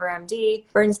 Christine Shaver MD.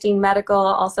 Bernstein Medical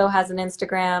also has an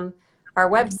Instagram. Our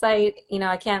website,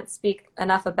 I can't speak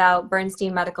enough about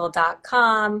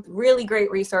bernsteinmedical.com. Really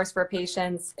great resource for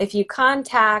patients. If you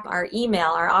contact our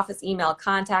office email,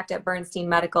 contact@Bernstein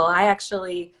Medical, I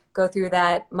actually go through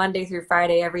that Monday through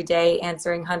Friday every day,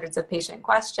 answering hundreds of patient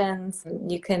questions.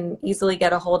 You can easily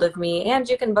get a hold of me, and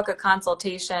you can book a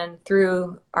consultation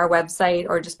through our website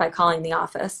or just by calling the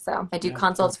office. So I do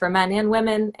consults for men and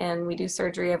women, and we do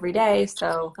surgery every day.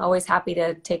 So always happy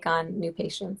to take on new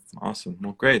patients. Awesome.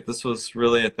 Well, great. This was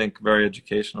really, I think, very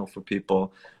educational for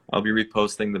people. I'll be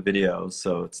reposting the video,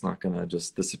 so it's not going to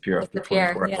just disappear after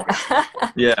 24 hours. Yeah.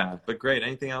 Yeah, but great.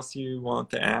 Anything else you want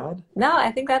to add? No,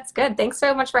 I think that's good. Thanks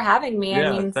so much for having me.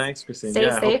 Yeah, thanks, Christine. Stay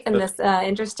safe in this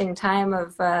interesting time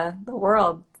of the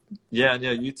world. Yeah,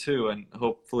 you too, and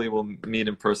hopefully we'll meet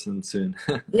in person soon.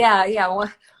 Yeah.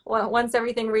 Once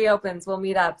everything reopens, we'll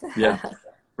meet up. Yeah,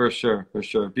 for sure.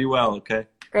 Be well, okay?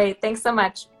 Great. Thanks so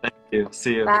much. Thank you.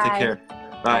 See you. Bye. Take care.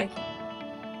 Bye. Bye.